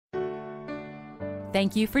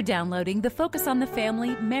Thank you for downloading the Focus on the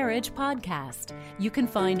Family Marriage podcast. You can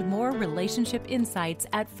find more relationship insights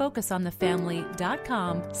at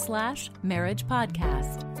focusonthefamily.com/marriage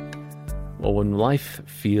podcast. Well, when life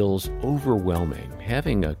feels overwhelming,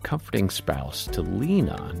 having a comforting spouse to lean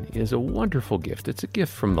on is a wonderful gift. It's a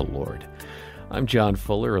gift from the Lord. I'm John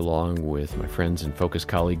Fuller, along with my friends and Focus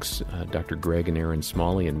colleagues, Dr. Greg and Aaron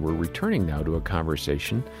Smalley, and we're returning now to a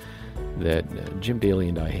conversation that Jim Daly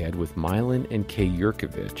and I had with Milan and Kay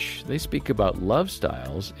Yurkovich. They speak about love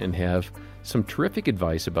styles and have some terrific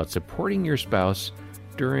advice about supporting your spouse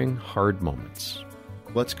during hard moments.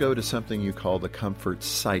 Let's go to something you call the comfort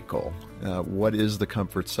cycle. What is the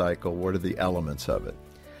comfort cycle? What are the elements of it?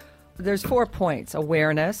 There's 4 points: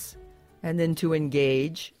 awareness, and then to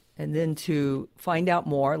engage, and then to find out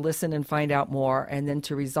more, listen and find out more, and then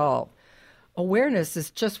to resolve. Awareness is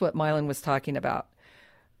just what Milan was talking about.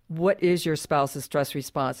 What is your spouse's stress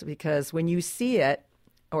response? Because when you see it,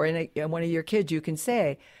 or in one of your kids, you can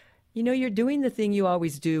say, you know, you're doing the thing you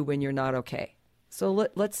always do when you're not okay. So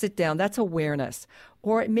let's sit down. That's awareness.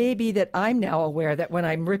 Or it may be that I'm now aware that when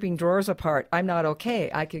I'm ripping drawers apart, I'm not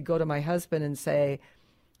okay. I could go to my husband and say,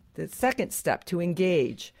 the second step, to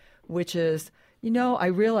engage, which is, you know, I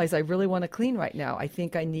realize I really want to clean right now. I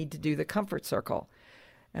think I need to do the comfort circle,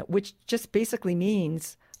 which just basically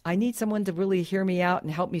means I need someone to really hear me out and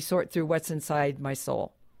help me sort through what's inside my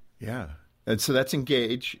soul. Yeah. And so that's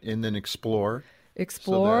engage, and then explore.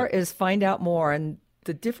 Explore is find out more. And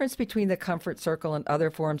the difference between the comfort circle and other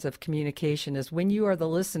forms of communication is when you are the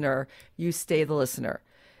listener, you stay the listener.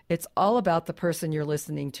 It's all about the person you're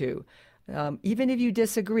listening to. Even if you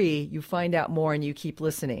disagree, you find out more and you keep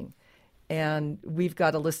listening. And we've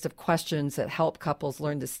got a list of questions that help couples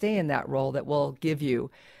learn to stay in that role that we'll give you,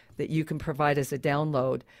 that you can provide as a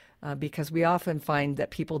download, because we often find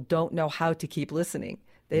that people don't know how to keep listening.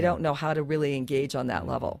 They don't know how to really engage on that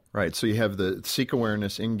level. Right. So you have the seek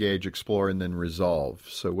awareness, engage, explore, and then resolve.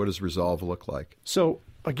 So what does resolve look like? So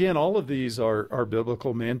again, all of these are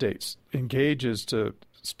biblical mandates. Engage is to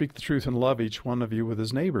speak the truth and love each one of you with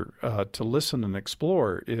his neighbor. To listen and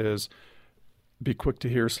explore is be quick to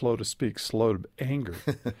hear, slow to speak, slow to anger.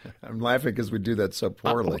 I'm laughing because we do that so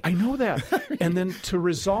poorly. I know that. And then to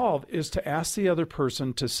resolve is to ask the other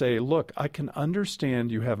person to say, look, I can understand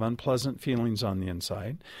you have unpleasant feelings on the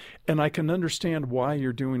inside, and I can understand why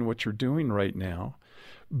you're doing what you're doing right now,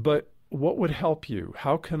 but what would help you?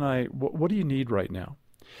 How can what do you need right now?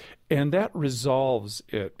 And that resolves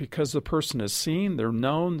it because the person is seen, they're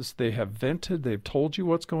known, they have vented, they've told you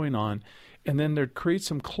what's going on. And then there creates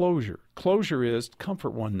some closure. Closure is comfort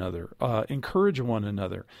one another, encourage one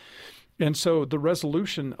another. And so the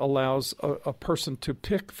resolution allows a person to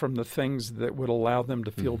pick from the things that would allow them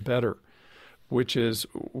to feel better, which is,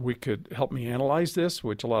 we could help me analyze this,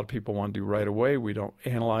 which a lot of people want to do right away. We don't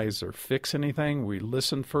analyze or fix anything. We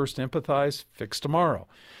listen first, empathize, fix tomorrow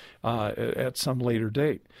at some later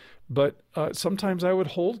date. But sometimes I would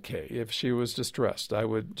hold Kay if she was distressed. I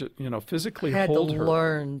would, physically hold her. Had to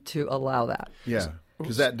learn to allow that. Yeah,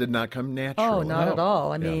 because that did not come natural. Oh, not at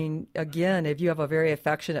all. I mean, again, if you have a very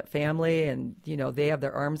affectionate family and, they have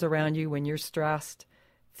their arms around you when you're stressed,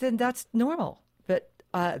 then that's normal. But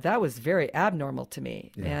that was very abnormal to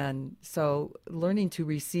me. Yeah. And so learning to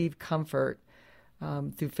receive comfort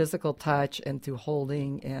through physical touch and through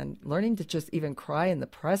holding, and learning to just even cry in the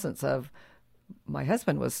presence of my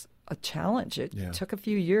husband was a challenge. It took a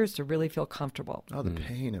few years to really feel comfortable. Oh, the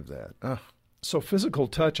pain of that. Ugh. So physical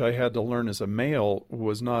touch, I had to learn as a male,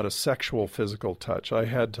 was not a sexual physical touch. I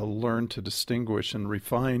had to learn to distinguish and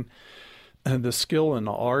refine the skill and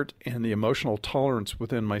the art and the emotional tolerance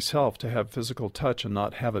within myself to have physical touch and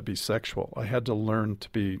not have it be sexual. I had to learn to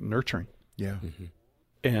be nurturing. Yeah. Mm-hmm.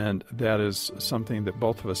 And that is something that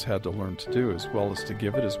both of us had to learn to do, as well as to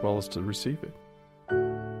give it, as well as to receive it.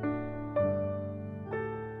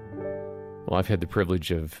 Well, I've had the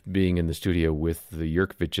privilege of being in the studio with the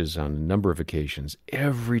Yurkoviches on a number of occasions.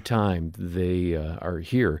 Every time they are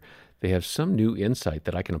here, they have some new insight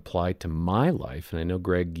that I can apply to my life. And I know,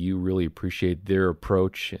 Greg, you really appreciate their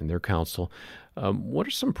approach and their counsel. What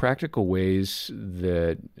are some practical ways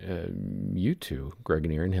that you two, Greg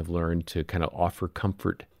and Aaron, have learned to kind of offer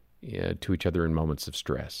comfort to each other in moments of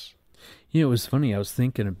stress? It was funny. I was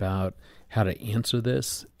thinking about how to answer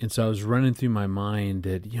this, and so I was running through my mind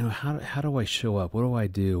that, how do I show up? What do I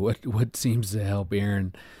do? What seems to help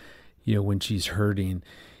Erin, when she's hurting?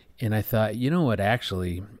 And I thought, what?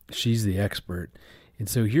 Actually, she's the expert. And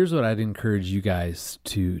so here's what I'd encourage you guys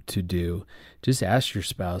to do. Just ask your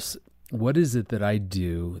spouse, what is it that I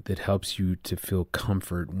do that helps you to feel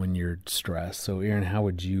comfort when you're stressed? So, Aaron, how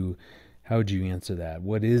would you answer that?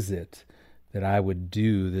 What is it that I would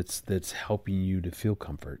do that's helping you to feel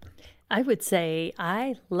comfort? I would say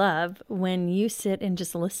I love when you sit and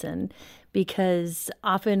just listen, because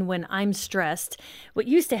often when I'm stressed, what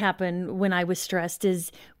used to happen when I was stressed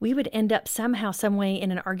is we would end up somehow, some way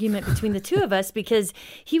in an argument between the two of us, because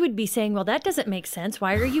he would be saying, well, that doesn't make sense.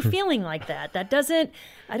 Why are you feeling like that?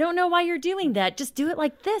 I don't know why you're doing that. Just do it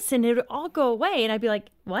like this and it'll all go away. And I'd be like,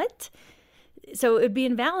 what? So it would be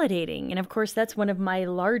invalidating. And of course, that's one of my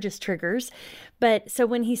largest triggers. But so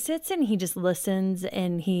when he sits and he just listens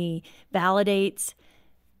and he validates,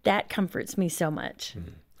 that comforts me so much.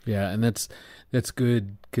 Yeah, and that's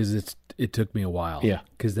good, because it took me a while. Yeah.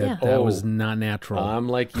 Because that was not natural. I'm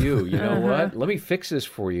like you. You know what? Let me fix this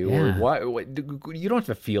for you. Yeah. Or why? You don't have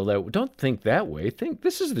to feel that. Don't think that way. Think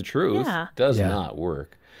this is the truth. Yeah. Does not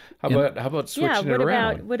work. How about switching it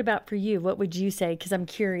around? What about for you? What would you say? Because I'm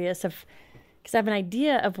curious because I have an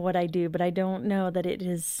idea of what I do, but I don't know that it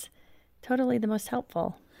is totally the most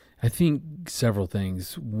helpful. I think several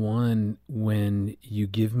things. One, when you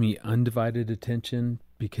give me undivided attention,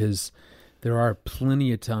 because there are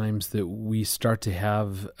plenty of times that we start to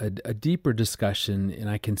have a deeper discussion, and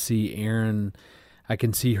I can see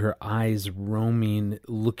her eyes roaming,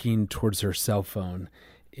 looking towards her cell phone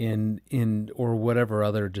in or whatever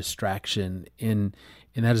other distraction, and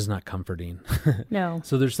that is not comforting. No.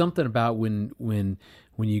 So there's something about when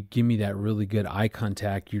you give me that really good eye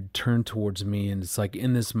contact, you turn towards me, and it's like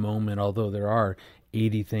in this moment, although there are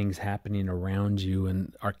 80 things happening around you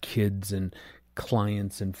and our kids and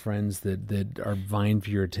clients and friends that are vying for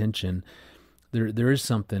your attention, there is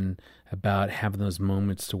something about having those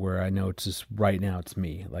moments to where I know it's just right now it's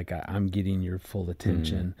me. Like I'm getting your full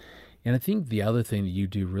attention. And I think the other thing that you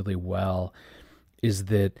do really well is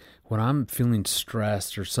that when I'm feeling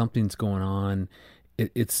stressed or something's going on,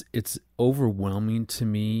 it's overwhelming to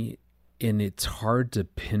me, and it's hard to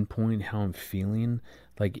pinpoint how I'm feeling.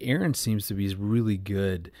 Like Aaron seems to be really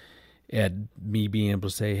good at me being able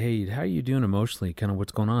to say, hey, how are you doing emotionally? Kind of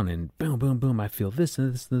what's going on? And boom, boom, boom, I feel this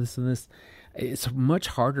and this and this and this. It's much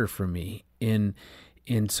harder for me. And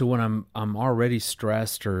so when I'm already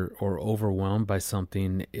stressed or overwhelmed by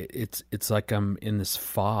something, it's like I'm in this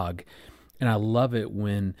fog. And I love it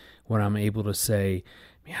when I'm able to say,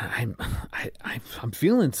 man, I'm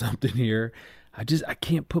feeling something here. I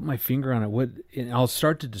can't put my finger on it. And I'll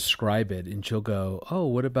start to describe it, and she'll go, oh,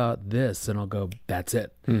 what about this? And I'll go, that's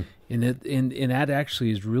it. And that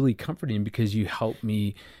actually is really comforting, because you help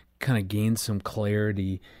me kind of gain some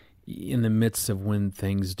clarity in the midst of when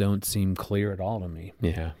things don't seem clear at all to me.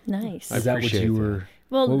 Yeah. Nice. Is that what you were?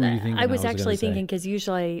 Well, what were you thinking I was gonna actually say? thinking, because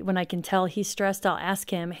usually when I can tell he's stressed, I'll ask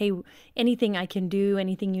him, hey, anything I can do,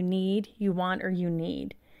 anything you need, you want, or you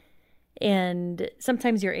need. And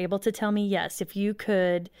sometimes you're able to tell me, yes, if you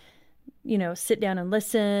could, sit down and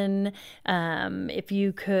listen, if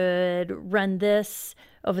you could run this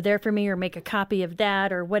over there for me or make a copy of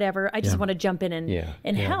that or whatever. I just want to jump in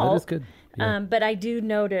and help. That is good. Yeah. But I do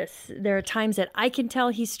notice there are times that I can tell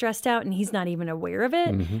he's stressed out and he's not even aware of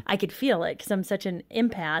it. I could feel it because I'm such an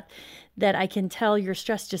empath that I can tell you're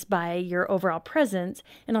stressed just by your overall presence.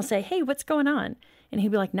 And I'll say, hey, what's going on? And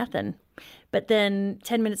he'd be like, nothing. But then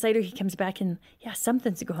 10 minutes later, he comes back and, yeah,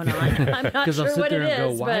 something's going on. I'm not sure I'll sit what there it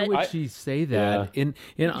and is. go, why but would she say that? And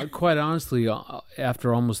quite honestly,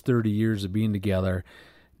 after almost 30 years of being together,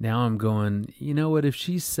 now I'm going, you know what? If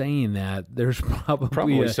she's saying that, there's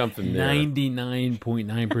probably a something there.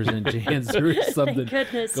 99.9% chance there is something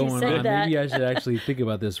goodness you going said on. that. Maybe I should actually think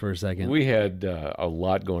about this for a second. We had a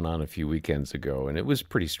lot going on a few weekends ago, and it was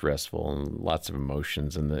pretty stressful and lots of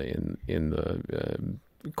emotions in the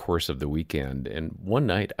course of the weekend. And one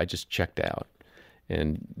night, I just checked out,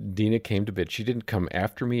 and Dina came to bed. She didn't come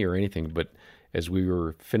after me or anything, but as we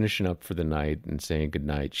were finishing up for the night and saying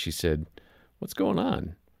goodnight, she said, "What's going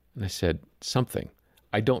on?" And I said, "Something.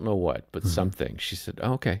 I don't know what, but something." She said,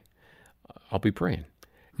 "Oh, okay, I'll be praying."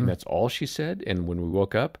 And that's all she said. And when we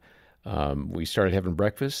woke up, we started having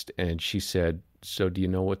breakfast, and she said, "So do you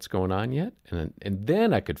know what's going on yet?" And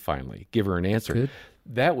then I could finally give her an answer. Good.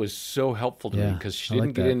 That was so helpful to me, because she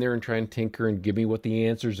didn't get in there and try and tinker and give me what the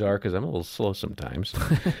answers are, because I'm a little slow sometimes.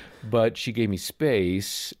 But she gave me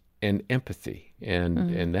space and empathy,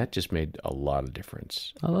 and that just made a lot of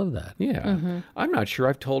difference. I love that. Yeah. I'm not sure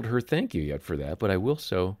I've told her thank you yet for that, but I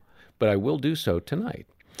will do so tonight.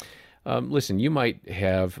 Listen, you might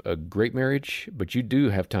have a great marriage, but you do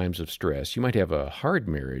have times of stress. You might have a hard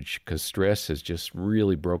marriage because stress has just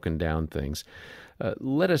really broken down things.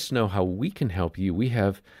 Let us know how we can help you. We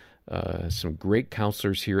have some great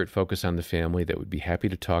counselors here at Focus on the Family that would be happy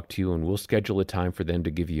to talk to you, and we'll schedule a time for them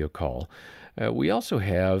to give you a call. We also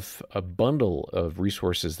have a bundle of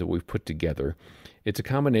resources that we've put together. It's a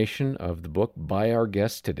combination of the book by our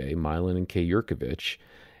guests today, Milan and Kay Yurkovich,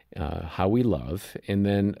 How We Love, and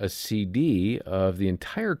then a CD of the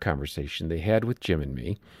entire conversation they had with Jim and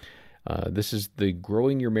me. This is the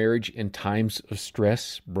Growing Your Marriage in Times of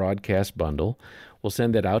Stress broadcast bundle. We'll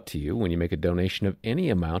send that out to you when you make a donation of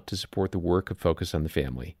any amount to support the work of Focus on the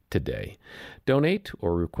Family today. Donate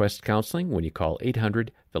or request counseling when you call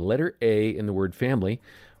 800, the letter A in the word family,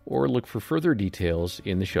 or look for further details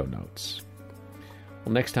in the show notes.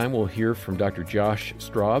 Well, next time we'll hear from Dr. Josh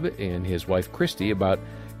Straub and his wife Christy about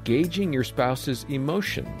gauging your spouse's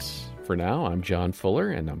emotions. For now, I'm John Fuller,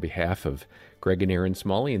 and on behalf of Greg and Aaron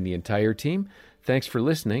Smalley and the entire team, thanks for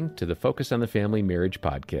listening to the Focus on the Family Marriage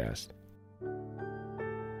Podcast.